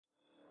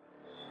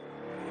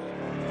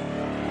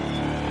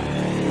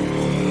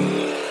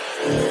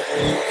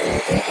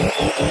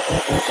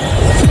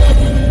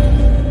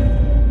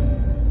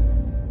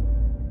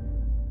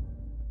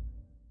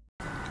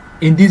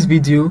In this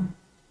video,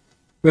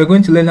 we're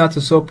going to learn how to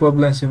solve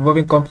problems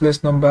involving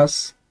complex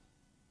numbers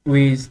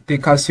with the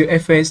Casio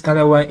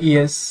FX-991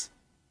 ES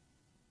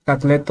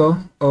calculator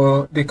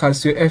or the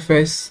Casio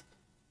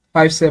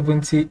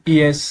FX-570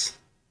 ES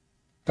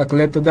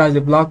calculator. That's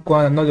the black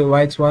one and not the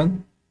white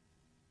one.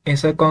 In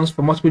seconds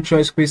for multiple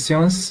choice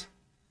questions.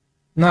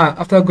 Now,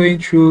 after going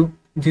through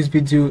this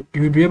video,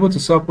 you will be able to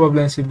solve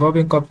problems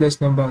involving complex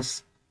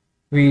numbers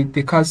with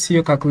the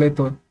Casio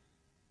calculator.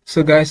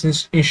 So guys,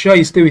 ensure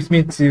you stay with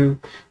me till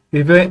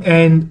the very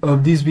end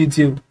of this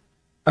video.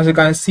 As you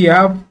can see,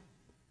 I have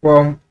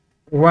from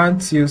 1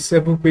 to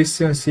 7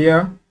 questions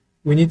here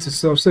we need to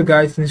solve. So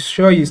guys,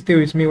 ensure you stay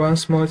with me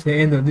once more to the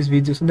end of this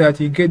video so that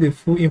you get the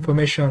full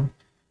information.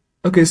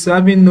 Okay, so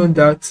having known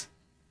that,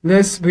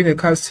 let's bring the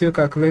Casio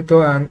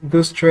calculator and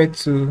go straight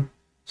to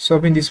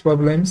solving these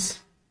problems.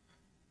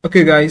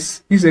 Okay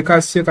guys, this is a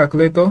Casio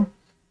calculator.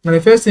 Now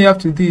the first thing you have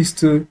to do is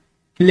to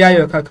clear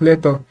your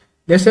calculator.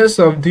 The essence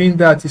of doing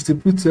that is to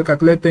put your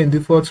calculator in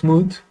default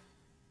mode,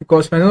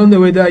 because I don't know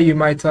whether you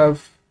might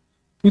have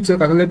put your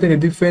calculator in a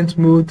different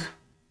mode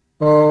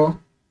or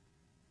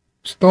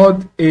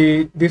stored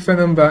a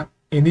different number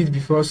in it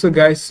before. So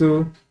guys,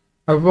 so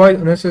avoid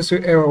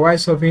unnecessary error while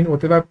solving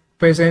whatever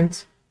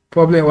present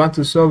problem you want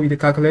to solve with the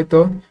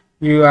calculator.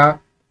 You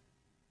are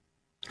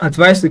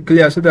advised to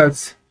clear so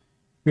that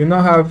you will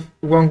not have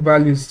wrong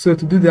values. So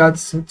to do that,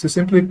 to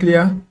simply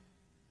clear,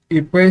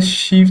 you press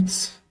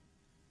Shift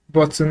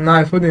button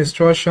 9 for the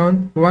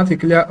instruction. You want to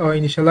clear or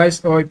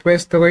initialize, or you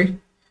press 3.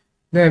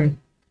 Then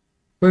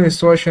for the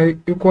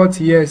instruction equal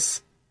to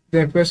yes,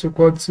 then press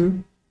equal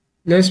to.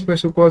 Let's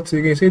press equal to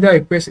again. So either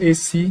you press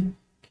AC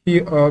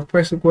key or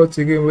press equal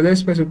to again. Well,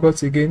 let's press equal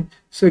to again.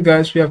 So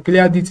guys, we have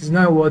cleared it. It's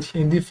now what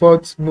in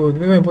default mode.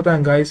 Very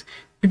important guys.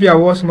 If you have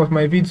watched some of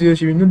my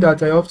videos, you will know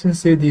that I often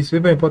say this.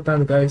 Very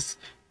important guys.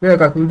 Clear your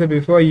calculator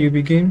before you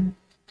begin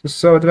to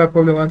solve whatever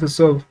problem you want to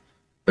solve.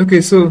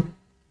 Okay, so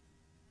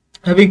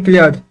having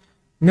cleared,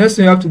 next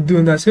thing you have to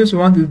do now, since we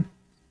want to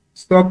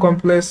solve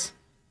complex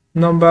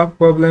number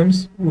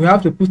problems, we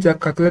have to put the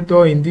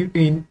calculator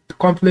in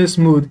complex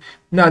mode.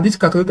 Now this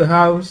calculator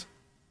has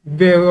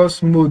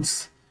various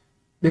modes.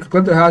 The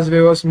calculator has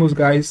various modes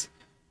guys.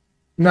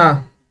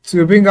 Now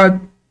to bring out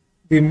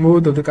the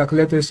mode of the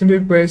calculator, simply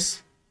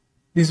press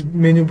this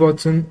menu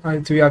button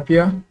and it will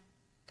appear.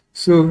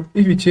 So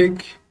if you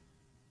check,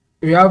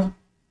 we have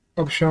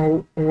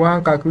option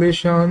 1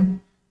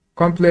 calculation,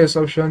 complex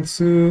option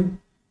 2,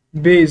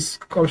 base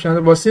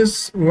option. But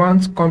since we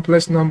want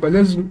complex number,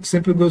 let's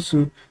simply go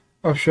to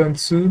option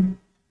 2,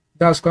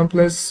 that's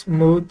complex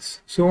mode.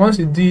 So once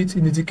you do it, it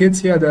indicates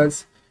here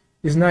that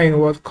it's now in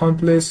what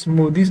complex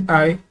mode. This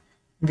I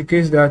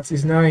indicates that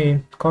it's now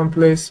in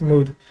complex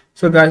mode.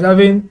 So guys,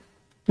 having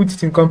put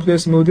it in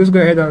complex mode, let's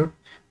go ahead and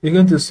we're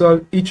going to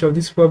solve each of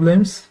these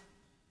problems.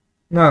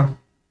 Now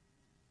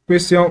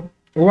question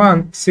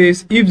 1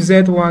 says if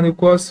z1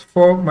 equals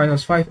 4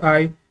 minus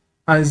 5i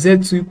and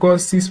z2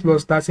 equals 6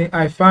 plus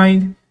 13i,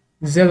 find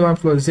z1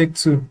 plus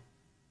z2.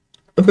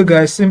 Okay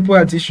guys, simple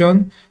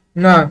addition.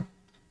 Now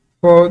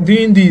for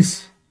doing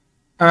this,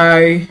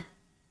 I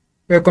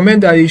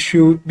recommend that you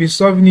should be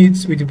solving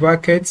it with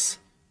brackets.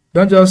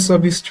 Don't just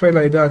solve it straight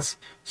like that.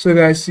 So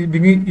guys,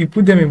 you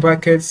put them in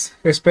brackets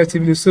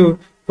respectively. So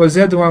for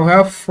z1 we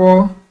have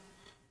 4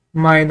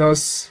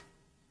 minus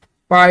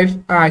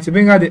 5i. To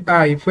bring out the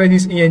I, press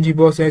this eng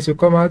button to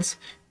come out,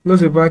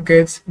 close the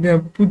bracket,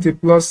 then put the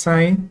plus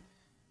sign,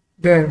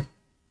 then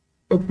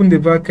open the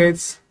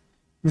brackets.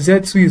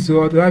 Z2 is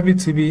what? We have it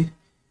to be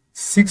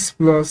 6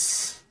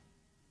 plus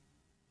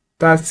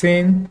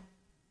 13i.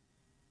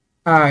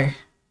 Close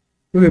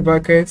the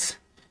bracket.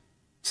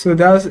 So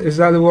that's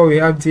exactly what we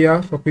have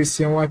there for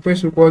question 1.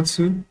 Press equal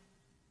to.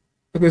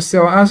 Okay,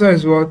 so our answer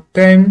is what?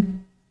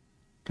 10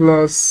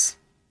 plus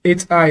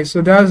 8i.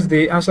 So that's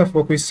the answer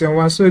for question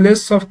 1. So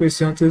let's solve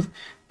question 2.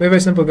 Very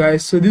simple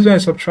guys. So this one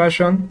is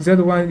subtraction.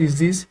 Z1 is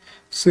this.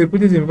 So you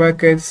put it in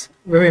brackets.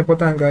 Very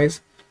important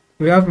guys.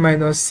 We have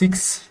minus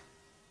 6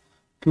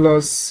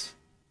 plus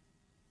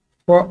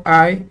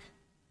 4i.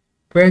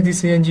 Press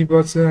this eng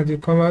button and you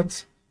come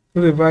out.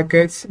 Close the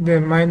brackets.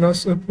 Then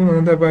minus, open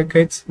another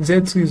bracket.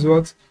 Z2 is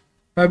what?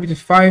 That will be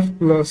 5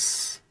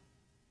 plus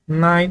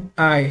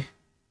 9i.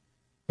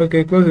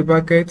 Okay, close the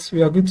brackets.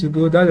 We are good to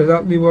go. That's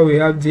exactly what we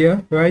have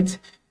there, right?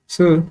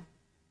 So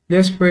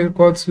let's press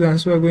equal to, and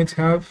so we're going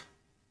to have,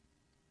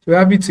 we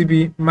have it to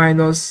be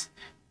minus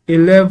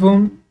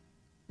 11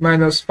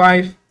 minus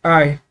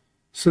 5i.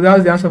 So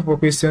that's the answer for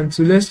question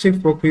 2. Let's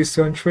check for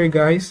question 3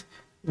 guys.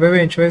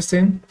 Very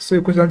interesting. So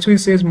question 2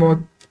 says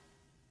more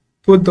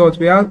put dot.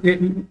 We have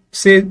it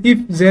says if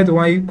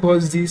z1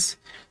 equals this,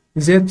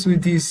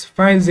 z2 this,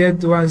 find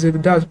z1 z,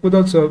 that's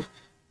product of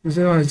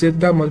z1 and z,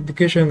 that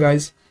multiplication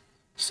guys.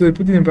 So we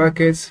put it in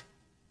brackets.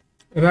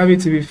 We have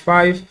it to be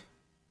 5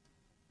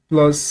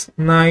 plus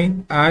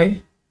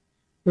 9i.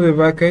 Close the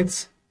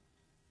brackets.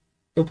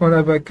 Open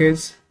the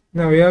brackets.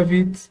 Now we have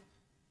it.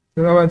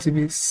 The other one to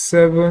be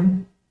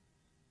 7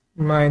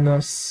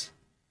 minus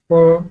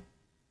 4i.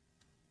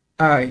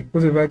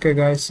 Close the bracket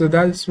guys. So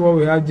that's what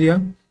we have there.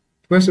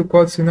 Press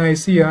equal to. Now you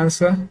see your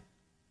answer,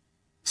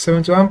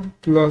 71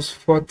 plus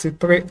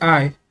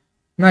 43i.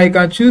 Now you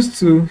can choose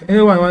to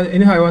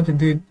anyhow you want to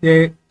do it.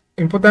 The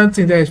important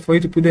thing there is for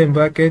you to put them in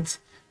brackets.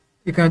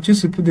 You can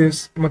choose to put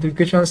this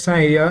multiplication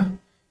sign here.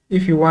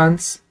 If you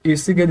want, you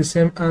still get the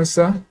same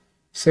answer,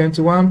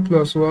 71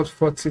 plus what,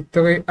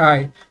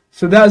 43i.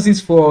 So that's it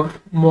for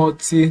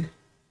multiplication,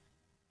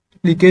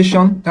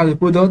 that's the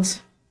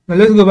product. Now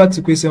let's go back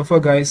to question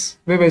 4, guys.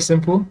 Very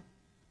simple.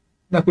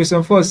 Now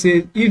question 4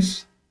 says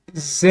if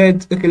z,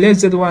 okay, let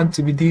z1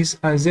 to be this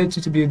and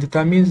z2 to be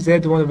determined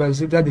z1 over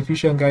z, that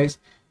division, guys.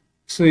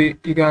 So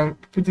you can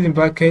put it in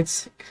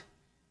brackets.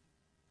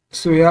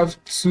 So we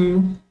have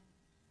 2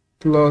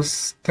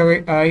 plus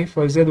 3i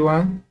for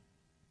z1.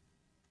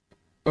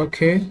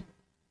 Okay,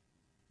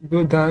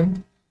 go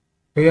down.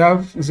 We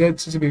have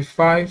z2 to be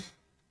 5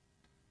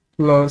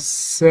 plus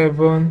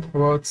 7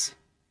 what,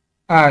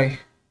 I.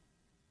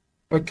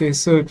 Okay,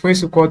 so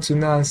press equal to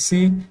now and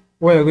see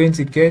what you're going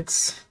to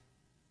get.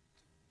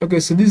 Okay,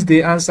 so this is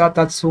the answer,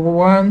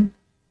 31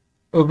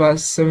 over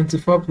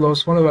 74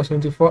 plus 1 over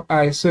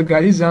 74i. So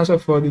guys, this is the answer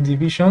for the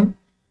division.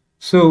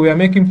 So we are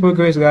making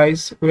progress,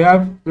 guys. We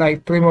have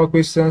like 3 more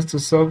questions to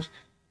solve.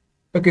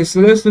 Okay,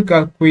 so let's look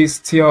at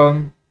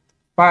question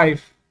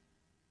 5.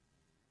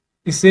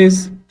 It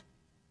says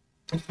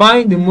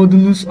find the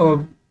modulus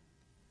of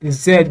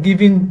z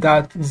given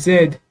that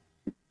z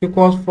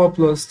equals 4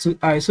 plus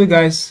 2i. So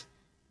guys,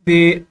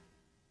 the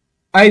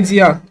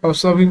idea of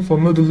solving for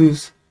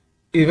modulus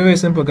is very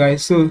simple,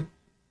 guys. So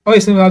all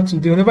you simply have to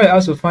do whenever you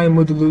have to find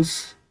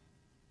modulus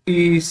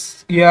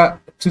is, yeah,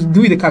 to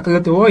do the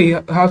calculator, what you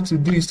have to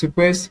do is to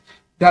press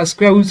that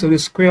square root of the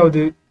square of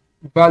the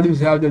values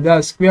you have there.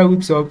 That's square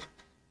root of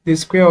the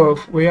square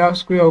of, we have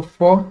square of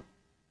 4,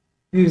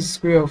 this is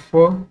square of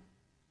 4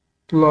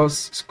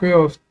 plus square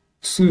of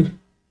 2.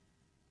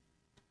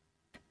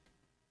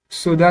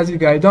 So that's it,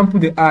 guys. Don't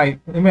put the I.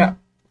 Remember,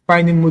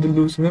 finding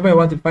modulus, whenever you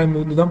want to find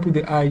modulus, don't put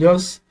the I,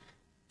 just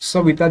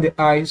solve without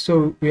the I.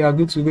 So we are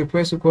good to go.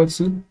 Press equal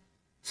to.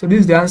 So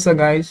this is the answer,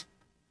 guys,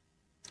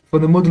 for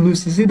the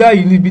modulus. You see that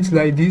you leave it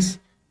like this. If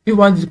you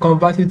want to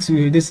convert it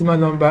to a decimal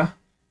number,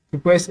 you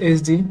press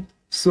SD.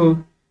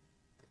 So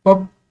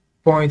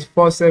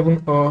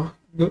 4.47 or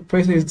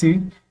press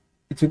SD,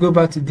 it will go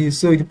back to this.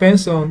 So it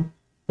depends on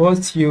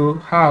what you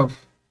have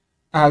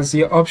as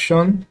your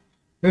option.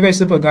 Very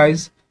simple,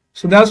 guys.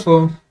 So that's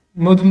for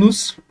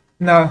modulus.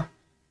 Now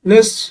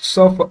let's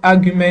solve for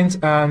argument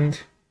and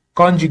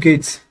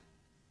conjugate.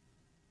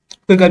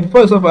 Okay,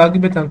 before you solve for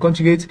argument and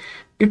conjugate,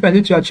 if you're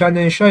new to our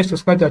channel, ensure you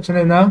subscribe to our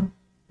channel now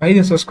by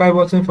hitting the subscribe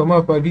button for more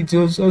of our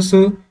videos.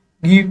 Also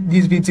give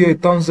this video a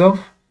thumbs up.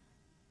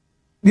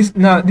 This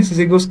is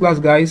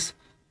Eaglesclass, guys.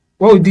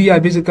 What we do here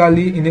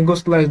basically in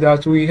Eaglesclass is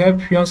that we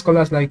help young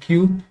scholars like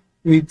you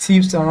with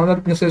tips and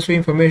other necessary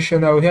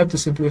information that will help to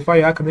simplify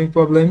your academic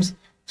problems.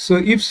 So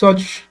if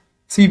such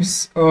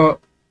tips or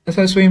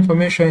necessary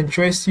information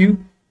interests you,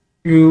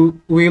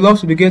 we love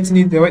to be getting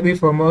it directly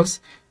from us.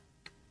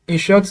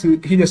 Ensure to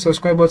hit the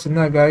subscribe button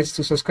now, guys,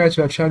 to subscribe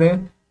to our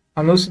channel,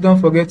 and also don't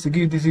forget to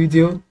give this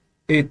video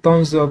a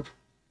thumbs up.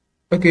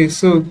 Okay,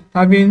 so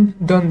having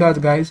done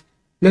that, guys,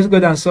 let's go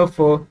down and solve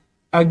for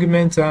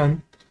argument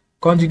and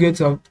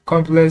conjugate of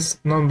complex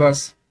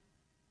numbers.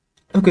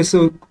 Okay,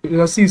 so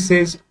you'll see it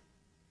says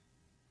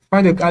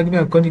find the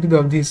argument and conjugate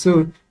of this.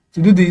 So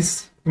to do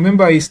this,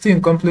 remember it's still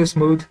in complex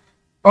mode.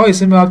 All you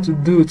simply have to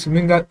do to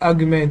make that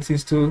argument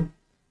is to,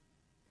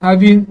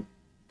 having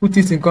put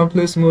it in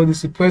complex mode,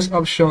 is to press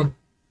option.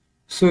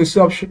 So it's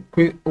option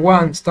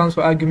 1 stands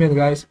for argument,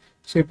 guys.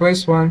 So you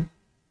press 1.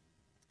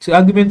 So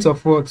argument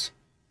of what?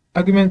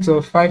 Argument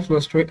of 5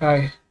 plus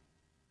 3i.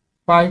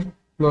 5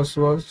 plus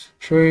what?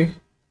 3i.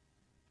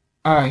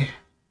 Close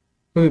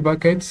the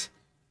brackets.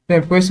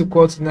 Then press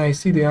equal to. Now you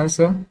see the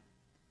answer.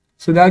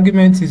 So the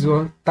argument is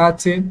what?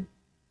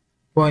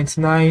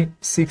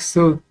 30.96.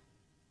 So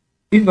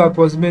if we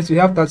approximate, we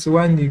have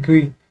 31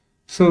 degree.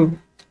 So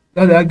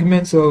that's the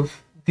argument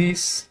of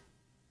this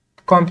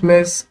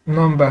complex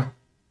number.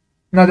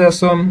 Now there are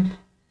some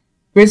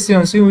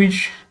questions in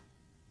which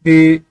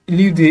they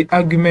leave the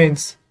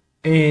arguments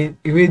in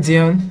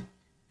radian.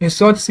 In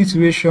such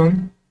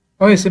situation,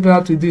 all you simply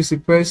have to do is to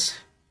press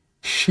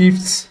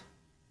shift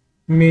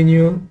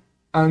menu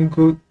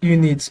angle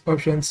units,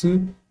 option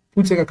 2,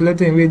 put your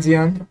calculator in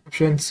radian,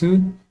 option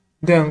 2,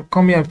 then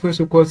come here and press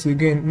equal to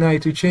again. Now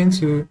it will change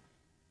to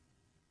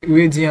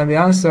radian. The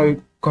answer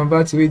will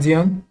convert to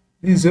radian.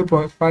 This is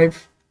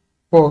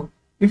 0.54.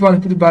 If you want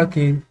to put it back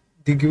in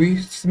degree,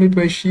 simply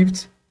press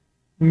shift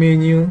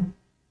menu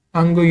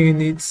angle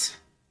units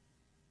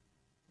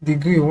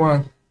degree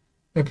 1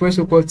 and press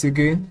equal to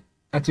again,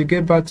 and to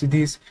get back to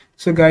this.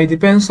 So guys, it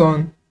depends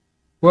on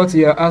what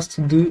you are asked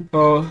to do,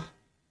 or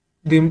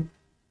the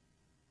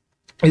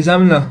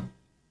examiner,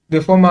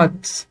 the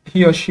format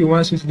he or she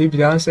wants you to leave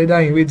the answer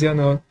either in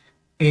radian or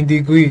in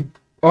degree.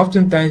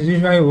 Oftentimes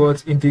usually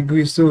what? In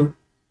degree. So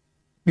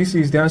this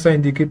is the answer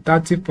in degree,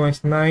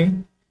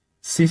 30.96.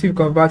 If you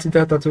convert it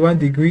to 31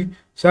 degree.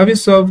 So having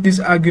solved this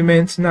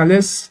argument, now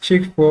let's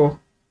check for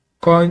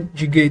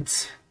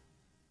conjugate.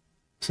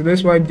 So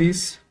let's wipe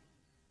this,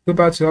 go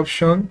back to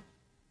option.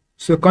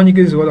 So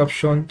conjugate is what?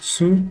 Option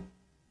 2.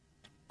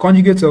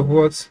 Conjugate of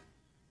what?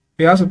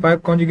 We have to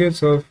find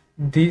conjugates of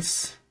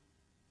this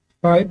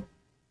 5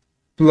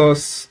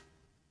 plus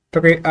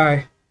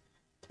 3i.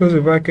 Close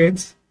the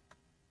bracket.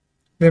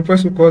 Then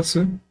press equal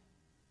to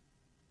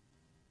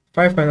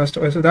 5 minus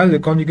 3. So that's the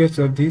conjugate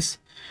of this.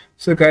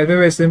 So guys, very,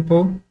 very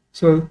simple.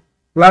 So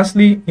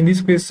lastly, in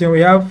this question, we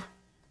have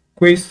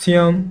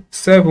question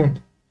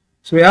 7.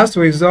 So we have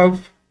to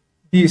resolve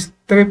this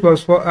 3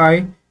 plus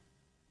 4i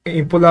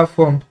in polar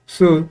form.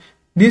 So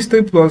this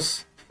 3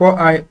 plus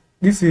 4i,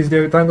 this is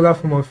the rectangular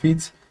form of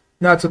it.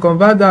 Now to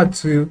convert that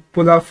to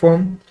polar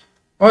form,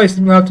 all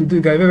you have to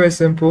do, guys, very, very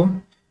simple,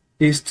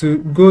 is to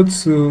go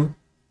to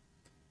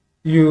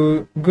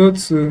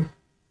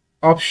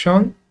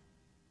option.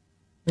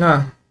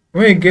 Now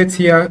when you get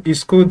here, you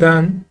scroll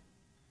down,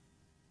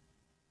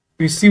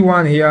 you see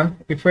 1 here,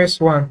 you press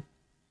 1.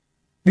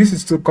 This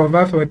is to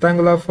convert from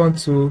rectangular form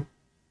to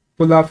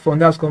polar form.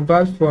 That's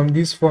convert from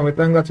this form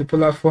rectangular to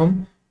polar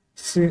form.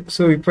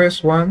 So we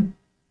press 1.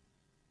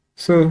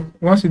 So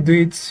once you do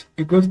it,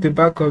 you go to the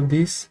back of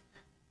this,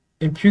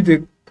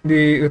 impute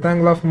the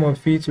rectangular form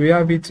of it. We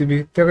have it to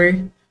be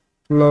 3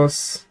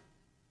 plus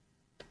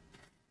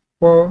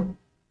 4i.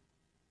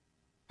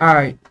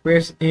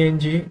 Press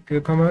eng,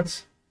 the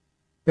comments,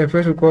 then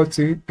press equal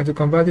to, and to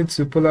convert it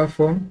to polar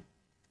form.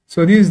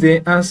 So this is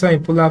the answer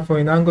in polar form,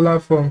 in angular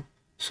form.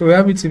 So we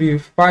have it to be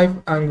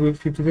 5 angle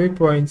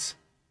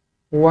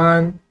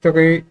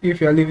 53.13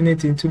 if you are leaving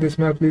it in 2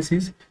 decimal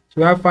places. So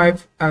we have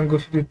 5 angle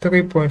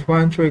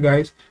 53.13,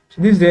 guys.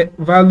 So this is the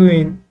value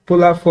in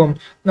polar form.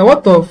 Now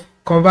what of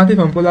converting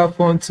from polar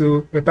form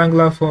to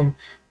rectangular form?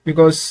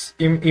 Because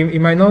you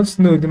might not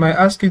know, they might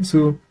ask you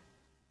to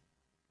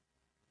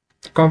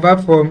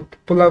convert from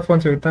polar form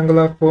to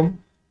rectangular form.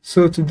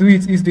 So to do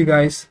it easily,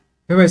 guys,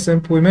 very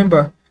simple.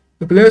 Remember,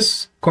 okay,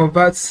 let's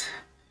convert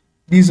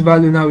this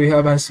value now we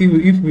have and see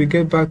if we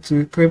get back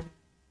to 3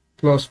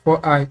 plus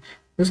 4i.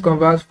 Let's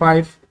convert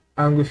 5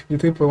 angle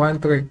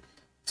 53.13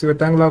 to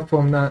rectangular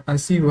form now and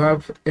see if we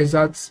have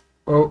exact,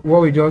 or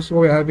what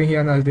we're having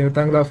here now is the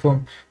rectangular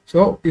form.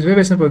 So it's very,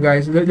 very simple,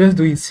 guys. Let's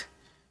do it.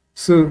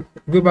 So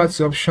go back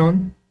to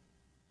option.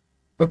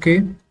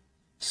 Okay,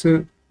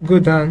 so go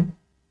down.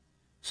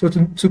 So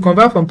to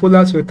convert from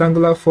polar to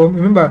rectangular form,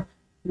 remember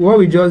what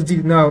we just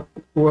did now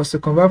was to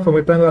convert from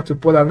rectangular to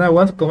polar. Now I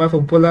want to convert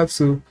from polar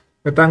to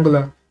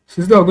rectangular.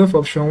 So instead of going for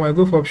option 1, I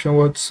go for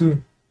option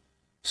 2.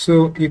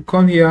 So you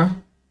come here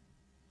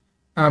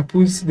and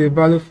put the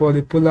value for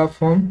the polar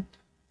form.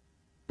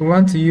 We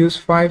want to use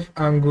 5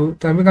 angle.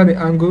 To make out the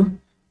angle,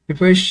 we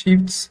press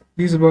shift,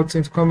 this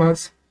button to come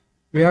out.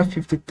 We have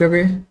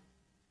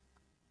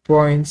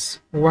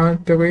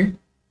 53.13.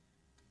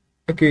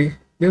 Okay,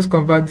 let's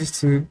convert this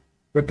to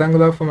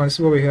rectangular form and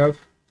see what we have.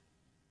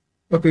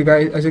 Okay,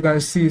 guys, as you can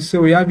see,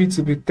 so we have it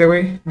to be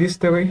 3, this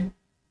 3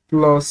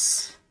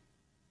 plus,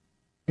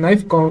 now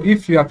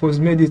if you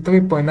approximate this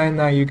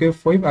 3.99, you get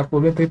 4. If you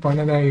approximate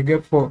 3.99, you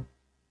get 4.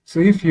 So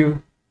if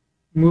you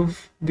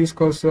move this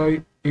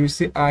cursor, you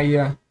see I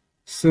here.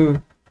 So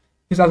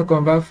this has to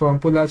convert from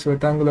polar to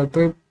rectangular.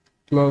 3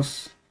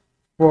 plus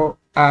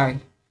 4i.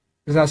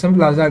 It's as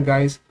simple as that,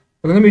 guys.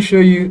 But let me show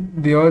you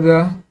the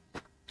other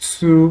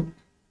 2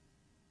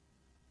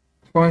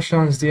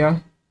 functions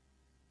there.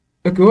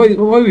 Okay,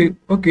 we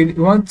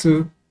want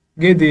to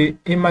get the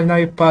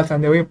imaginary part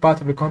and the real part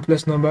of a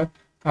complex number.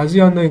 As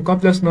you all know, in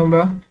complex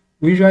number,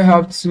 we usually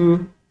have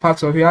 2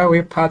 parts of it,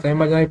 real part and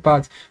imaginary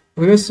part.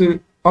 Okay, let's see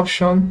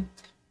option,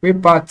 real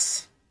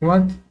parts. We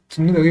want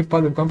to know the real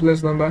part of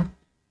complex number.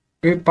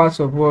 Real parts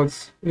of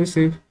what? Let's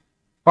say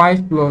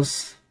 5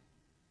 plus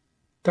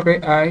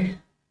 3i.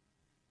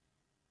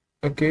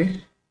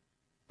 Okay,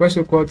 press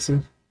equal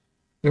to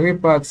the real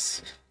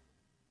parts.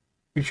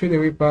 We show the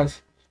real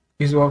part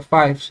is what?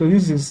 5. So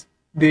this is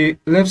the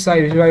left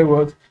side, is usually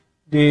what?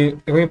 The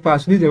real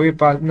part. So this is the real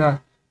part.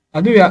 Now I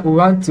do we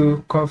want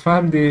to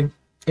confirm the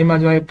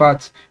imaginary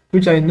part,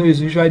 which I know is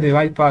usually the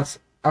right part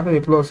after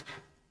the plus.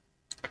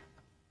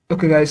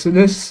 Okay, guys, so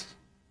let's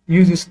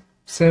use this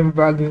same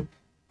value,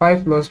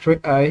 5 plus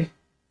 3i.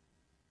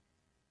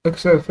 Okay,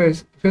 so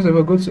first of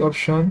all, go to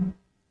option.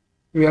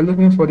 We are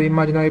looking for the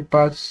imaginary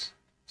parts.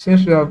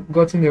 Since we have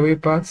gotten the real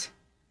part,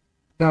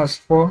 that's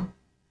 4.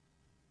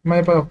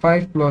 Imaginary part of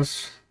 5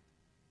 plus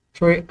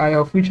 3i,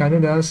 of which I know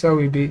the answer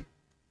will be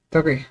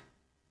 3.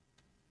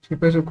 So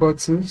press equal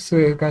to, so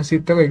you can see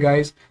 3,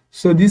 guys.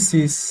 So this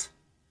is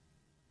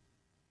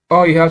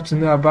all you have to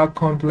know about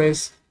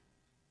complex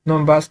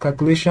numbers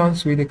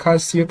calculations with the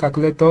Casio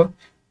calculator.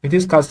 With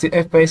this Casio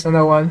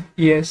FX-991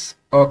 ES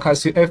or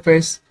Casio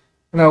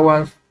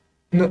FX-991,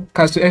 no,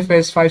 Casio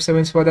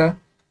FX-570 further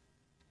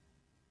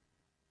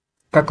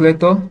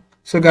calculator.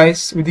 So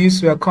guys, with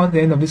this we are come to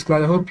the end of this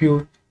class. I hope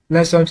you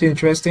learned something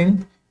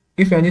interesting.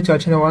 If you are new to our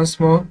channel once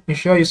more,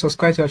 ensure you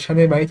subscribe to our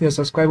channel by hitting the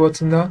subscribe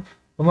button now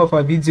for more of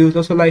our videos.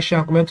 Also like, share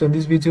and comment on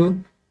this video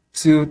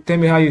to tell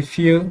me how you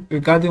feel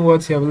regarding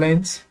what you have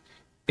learned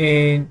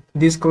in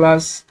this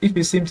class. If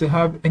you seem to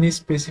have any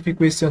specific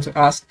question to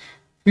ask,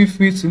 feel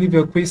free to leave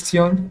your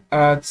question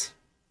at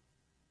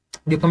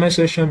the comment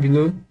section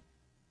below,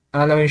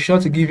 and I'll ensure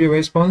to give you a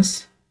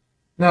response.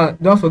 Now,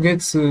 don't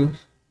forget to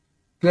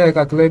play a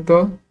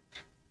calculator.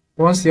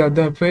 Once you are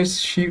done, press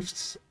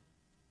shift,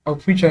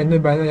 of which I know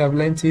by now you have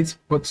learned it,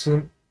 but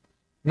to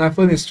now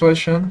follow the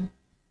instruction.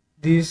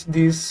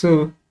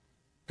 So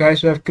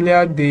guys, we have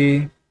cleared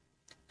the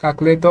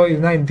calculator, is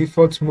now in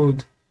default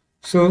mode.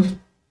 So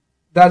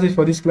that's it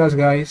for this class,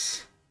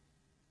 guys.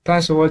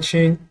 Thanks for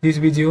watching this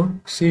video.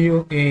 See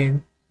you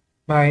in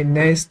my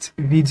next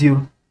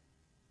video.